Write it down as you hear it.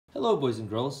Hello boys and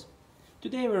girls.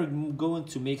 Today we're going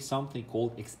to make something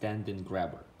called extended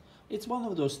grabber. It's one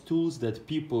of those tools that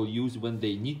people use when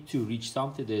they need to reach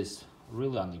something that is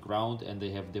really on the ground and they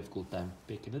have difficult time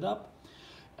picking it up,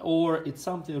 or it's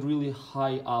something really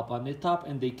high up on the top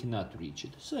and they cannot reach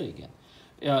it. So again,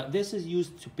 this is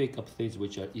used to pick up things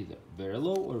which are either very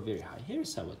low or very high.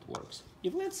 Here's how it works.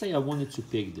 If let's say I wanted to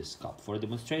pick this cup, for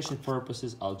demonstration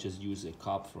purposes, I'll just use a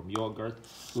cup from yogurt.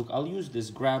 Look, I'll use this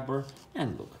grabber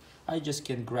and look, I just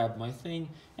can grab my thing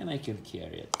and I can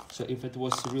carry it. So if it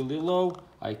was really low,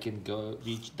 I can go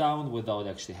reach down without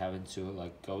actually having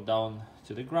to go down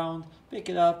to the ground, pick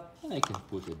it up, and I can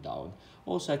put it down.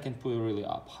 Also, I can put it really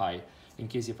up high in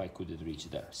case if I couldn't reach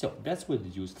there. So that's what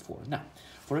it's used for. Now,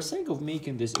 for the sake of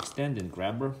making this extended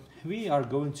grabber, we are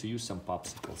going to use some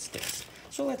popsicle sticks.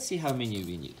 So let's see how many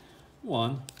we need.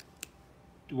 1,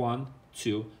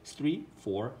 2, 3,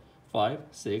 4, 5,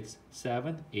 6,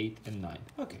 7, 8, and 9.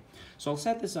 Okay, so I'll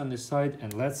set this on the side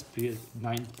and let's put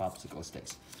 9 popsicle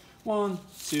sticks. 1,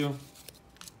 2,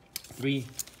 3,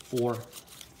 4,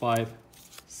 5,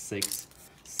 6,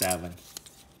 7,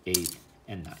 8,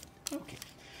 and 9. Okay,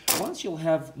 once you'll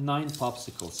have 9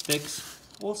 popsicle sticks,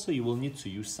 also you will need to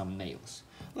use some nails.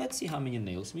 Let's see how many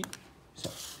nails we need. So,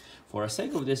 for the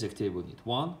sake of this activity, we need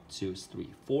 1, 2, 3,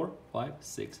 4, 5,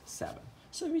 6, 7.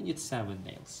 So we need 7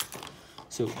 nails.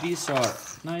 So these are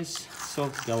nice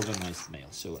soft galvanized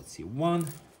nails. So let's see, 1,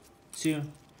 2,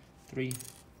 3,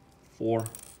 4,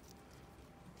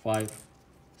 5,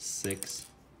 6,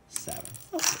 7.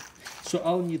 Okay, so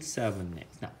I'll need 7 nails.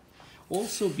 Now,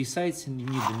 also besides you need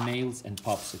the nails and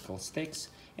popsicle sticks,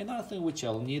 another thing which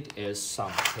I'll need is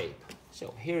some tape.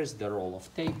 So here's the roll of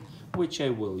tape which I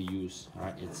will use. All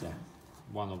right, it's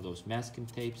one of those masking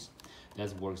tapes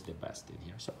that works the best in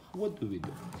here. So what do we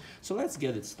do? So let's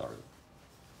get it started.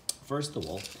 First of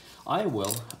all, I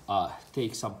will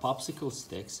take some popsicle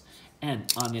sticks,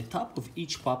 and on the top of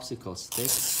each popsicle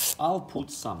stick, I'll put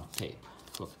some tape.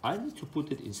 Look, I need to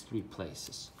put it in 3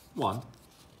 places. 1,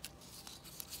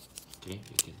 okay,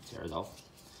 you can tear it off.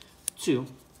 2,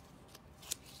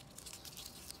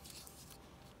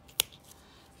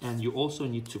 and you also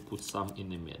need to put some in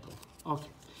the middle. Okay,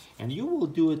 and you will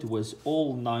do it with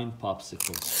all 9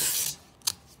 popsicle sticks.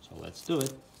 So let's do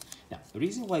it. Now, the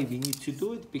reason why we need to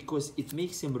do it, because it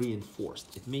makes them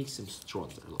reinforced. It makes them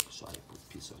stronger. Look, so I put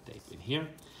a piece of tape in here,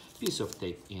 piece of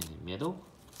tape in the middle,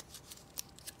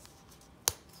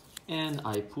 and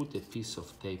I put a piece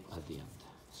of tape at the end.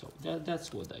 So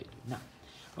that's what I do. Now,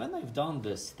 when I've done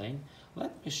this thing,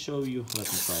 let me show you.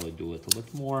 Let me probably do it a little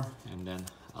bit more, and then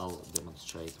I'll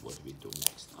demonstrate what we do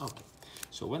next. Okay.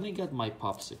 So when I get my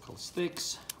popsicle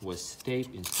sticks with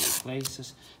tape in 3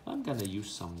 places, I'm gonna use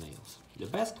some nails. The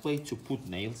best way to put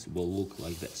nails will look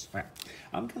like this. Right.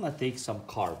 I'm gonna take some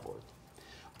cardboard.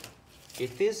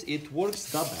 It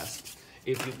works the best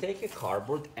if you take a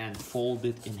cardboard and fold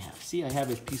it in half. See, I have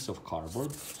a piece of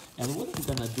cardboard, and what I'm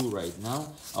gonna do right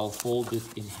now, I'll fold it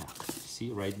in half. See,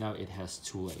 right now it has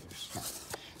 2 layers. Now,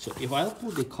 so if I'll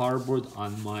put the cardboard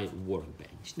on my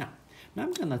workbench. Now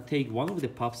I'm gonna take one of the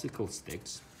popsicle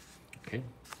sticks, okay?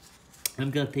 I'm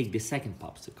gonna take the second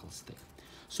popsicle stick.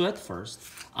 So at first,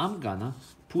 I'm gonna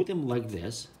put them like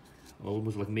this,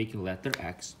 almost like making letter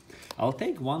X. I'll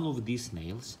take one of these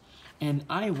nails, and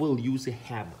I will use a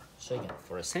hammer. So again,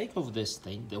 for the sake of this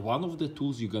thing, one of the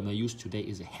tools you're gonna use today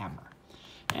is a hammer.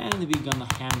 And we're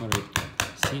gonna hammer it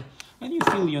in. See, when you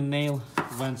feel your nail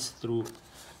went through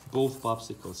both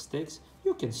popsicle sticks,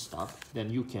 you can stop, then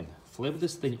you can flip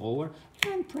this thing over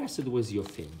and press it with your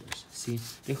fingers. See,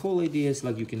 the whole idea is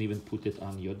like you can even put it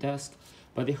on your desk,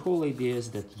 but the whole idea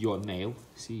is that your nail,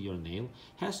 see, your nail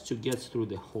has to get through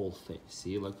the whole thing.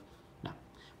 See, like, now,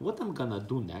 what I'm gonna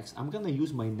do next, I'm gonna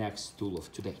use my next tool of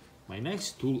today. My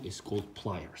next tool is called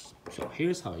pliers. So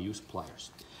here's how I use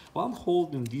pliers. While I'm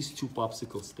holding these 2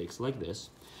 popsicle sticks like this,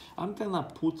 I'm gonna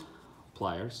put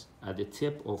pliers at the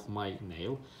tip of my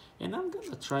nail, and I'm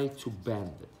gonna try to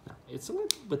bend it. Now, it's a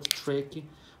little bit tricky,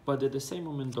 but at the same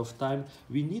moment of time,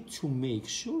 we need to make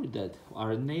sure that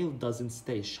our nail doesn't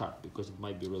stay sharp, because it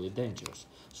might be really dangerous.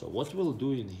 So what we'll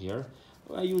do in here,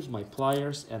 I use my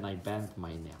pliers and I bend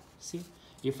my nail. See,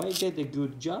 if I get a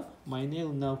good job, my nail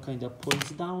now kind of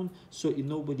points down, so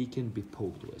nobody can be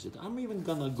poked with it. I'm even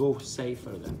gonna go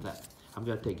safer than that. I'm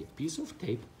gonna take a piece of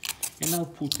tape and I'll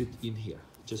put it in here,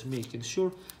 just making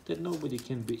sure that nobody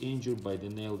can be injured by the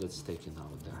nail that's taken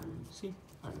out there. See?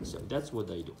 All right, so that's what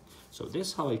I do. So this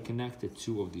is how I connected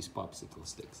 2 of these popsicle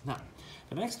sticks. Now,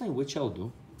 the next thing which I'll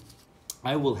do,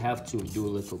 I will have to do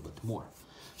a little bit more.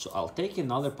 So I'll take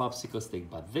another popsicle stick,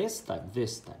 but this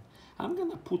time, I'm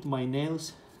gonna put my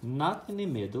nails not in the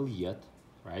middle yet,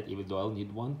 right? Even though I'll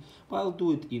need one, but I'll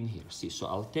do it in here. See, so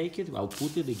I'll take it, I'll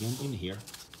put it again in here.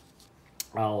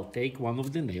 I'll take one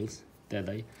of the nails that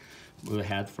I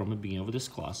had from the beginning of this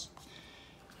class,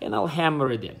 and I'll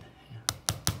hammer it in.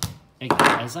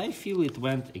 Again, as I feel it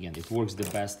went, again, it works the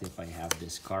best if I have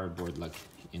this cardboard like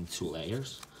in 2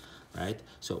 layers, right?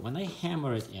 So when I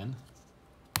hammer it in,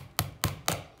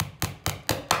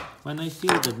 when I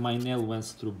feel that my nail went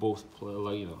through both,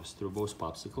 through both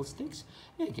popsicle sticks,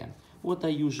 again, what I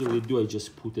usually do, I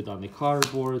just put it on the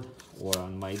cardboard or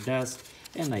on my desk,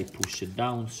 and I push it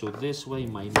down, so this way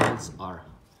my nails are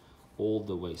all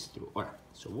the way through. All right,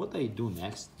 so what I do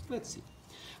next, let's see.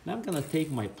 Now I'm gonna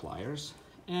take my pliers,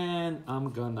 and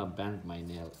I'm gonna bend my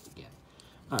nail again.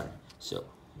 All right, so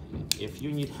if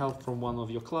you need help from one of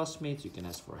your classmates, you can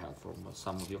ask for help from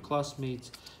some of your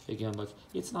classmates. Again, like,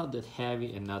 it's not that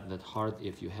heavy and not that hard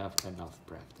if you have enough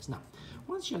practice. Now,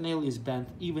 once your nail is bent,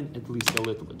 even at least a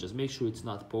little bit, just make sure it's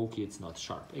not pokey, it's not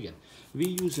sharp. Again, we're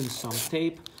using some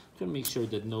tape to make sure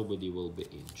that nobody will be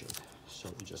injured. So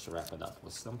we just wrap it up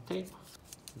with some tape.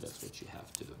 That's what you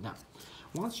have to do. Now,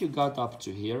 once you got up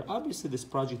to here, obviously this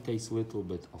project takes a little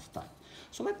bit of time.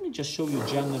 So let me just show you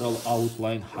general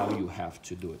outline how you have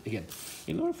to do it. Again,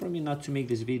 in order for me not to make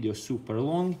this video super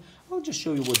long, I'll just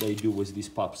show you what I do with these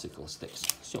popsicle sticks.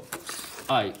 So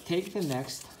I take the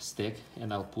next stick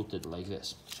and I'll put it like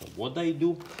this. So what I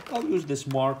do, I'll use this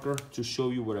marker to show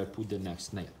you where I put the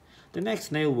next nail. The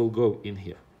next nail will go in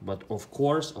here. But of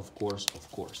course,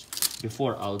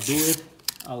 before I'll do it,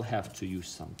 I'll have to use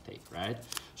some tape, right?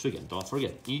 So again, don't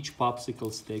forget, each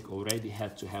popsicle stick already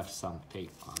had to have some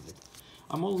tape on it.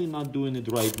 I'm only not doing it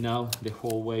right now the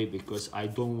whole way because I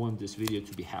don't want this video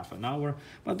to be half an hour,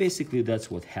 but basically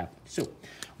that's what happened. So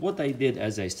what I did,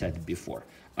 as I said before,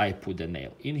 I put the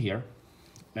nail in here,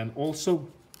 and also,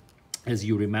 as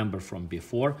you remember from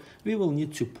before, we will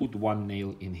need to put one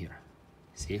nail in here.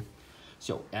 See?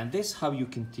 So, and this is how you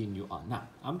continue on. Now,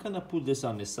 I'm gonna put this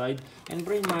on the side and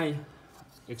bring my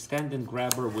extended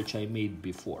grabber, which I made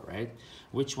before, right?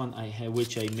 Which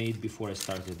I made before I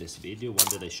started this video, one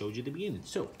that I showed you at the beginning.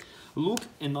 So look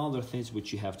and other things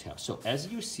which you have to have. So as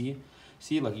you see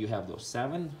like you have those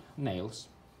 7 nails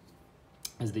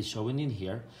as they shown in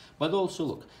here, but also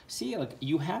look, see, like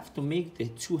you have to make the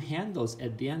 2 handles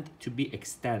at the end to be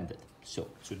extended. So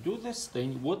to do this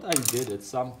thing, what I did at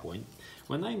some point,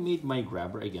 when I made my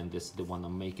grabber, again, this is the one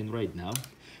I'm making right now,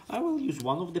 I will use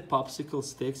one of the popsicle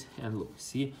sticks, and look,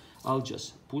 see, I'll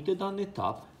just put it on the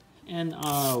top and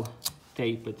I'll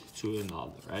tape it to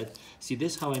another, right? See,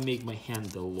 this is how I make my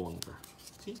handle longer.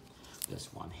 See,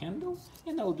 there's one handle,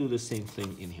 and I'll do the same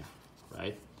thing in here,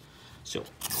 right? So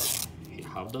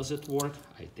how does it work?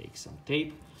 I take some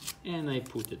tape and I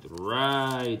put it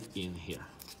right in here.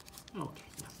 Okay,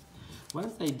 now,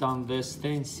 once I done this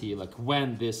thing, see, like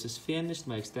when this is finished,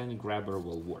 my extended grabber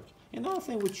will work. Another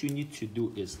thing which you need to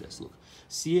do is this, look,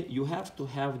 see, you have to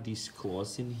have these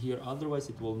claws in here, otherwise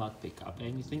it will not pick up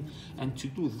anything. And to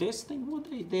do this thing, what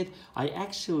I did, I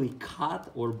actually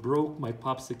cut or broke my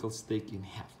popsicle stick in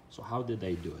half. So how did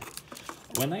I do it?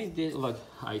 When I did, like,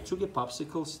 I took a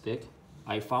popsicle stick,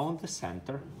 I found the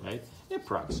center, right,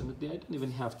 approximately, I don't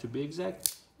even have to be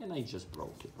exact, and I just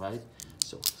broke it, right?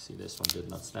 So see, this one did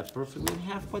not snap perfectly in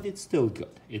half, but it's still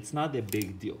good. It's not a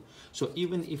big deal. So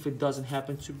even if it doesn't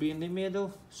happen to be in the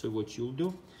middle, so what you'll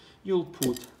do, you'll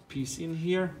put piece in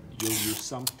here, you'll use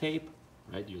some tape,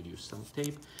 right? You'll use some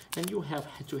tape, and you have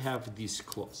to have these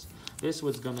claws. This is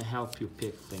what's gonna help you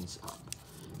pick things up.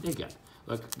 Again,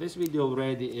 like this video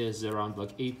already is around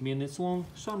like 8 minutes long,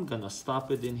 so I'm gonna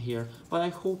stop it in here, but I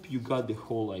hope you got the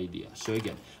whole idea. So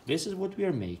again, this is what we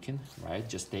are making, right?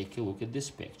 Just take a look at this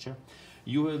picture.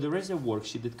 There is a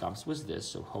worksheet that comes with this,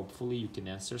 so hopefully you can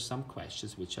answer some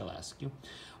questions which I'll ask you.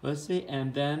 Let's say,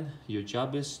 and then your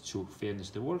job is to finish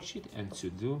the worksheet and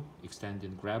to do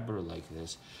extended grabber like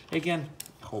this. Again,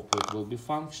 hope it will be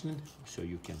functioning so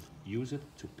you can use it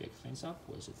to pick things up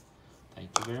with it. Thank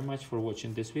you very much for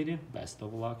watching this video. Best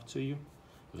of luck to you.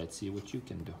 Let's see what you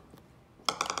can do.